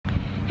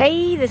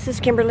Hey, this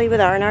is Kimberly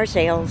with R&R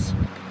Sales,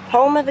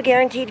 home of the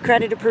guaranteed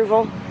credit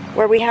approval,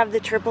 where we have the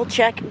triple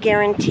check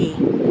guarantee.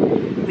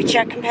 We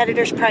check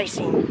competitors'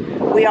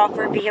 pricing. We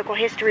offer a vehicle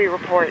history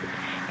report,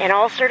 and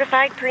all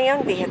certified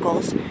pre-owned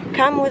vehicles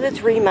come with a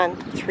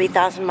 3-month,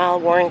 3,000-mile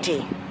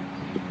warranty.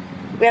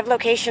 We have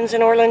locations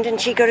in Orland and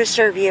Chico to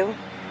serve you,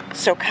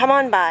 so come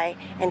on by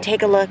and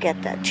take a look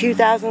at the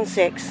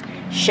 2006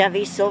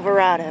 Chevy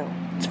Silverado.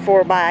 It's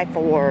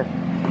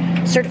 4x4.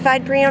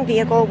 Certified pre-owned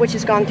vehicle which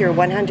has gone through a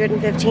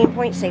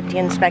 115-point safety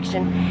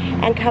inspection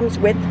and comes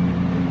with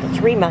the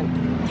 3-month,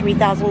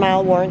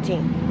 3,000-mile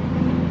warranty.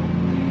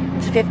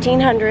 It's a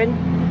 1500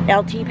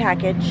 LT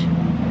package,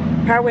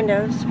 power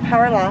windows,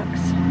 power locks,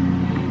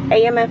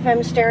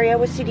 AmFm Stereo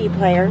with CD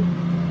player.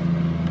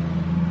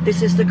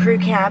 This is the crew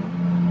cab.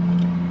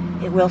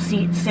 It will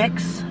seat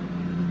 6.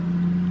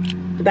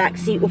 The back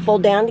seat will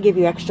fold down to give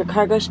you extra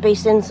cargo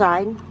space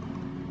inside.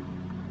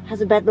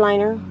 Has a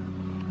Bedliner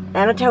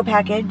and a tow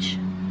package,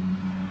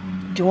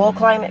 dual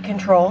climate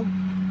control.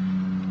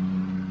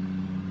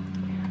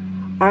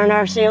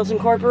 R&R Sales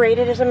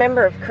Incorporated is a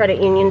member of Credit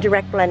Union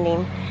Direct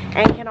Lending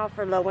and can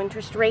offer low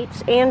interest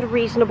rates and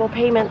reasonable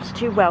payments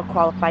to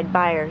well-qualified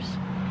buyers.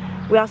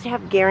 We also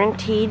have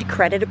guaranteed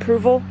credit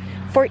approval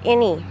for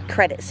any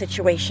credit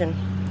situation.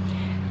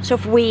 So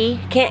if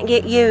we can't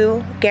get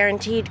you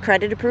guaranteed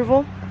credit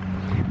approval,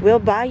 we'll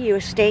buy you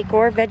a steak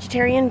or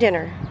vegetarian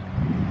dinner.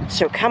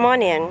 So come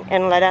on in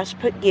and let us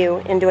put you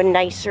into a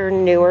nicer,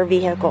 newer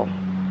vehicle.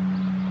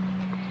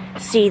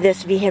 See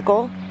this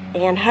vehicle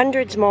and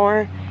hundreds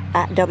more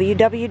at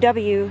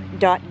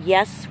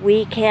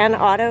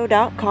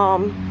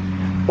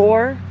www.yeswecanauto.com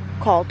or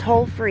call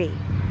toll-free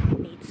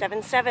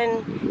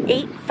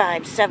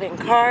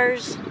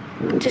 877-857-CARS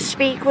to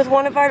speak with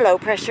one of our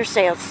low-pressure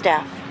sales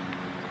staff.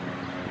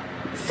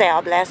 Se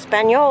habla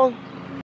español.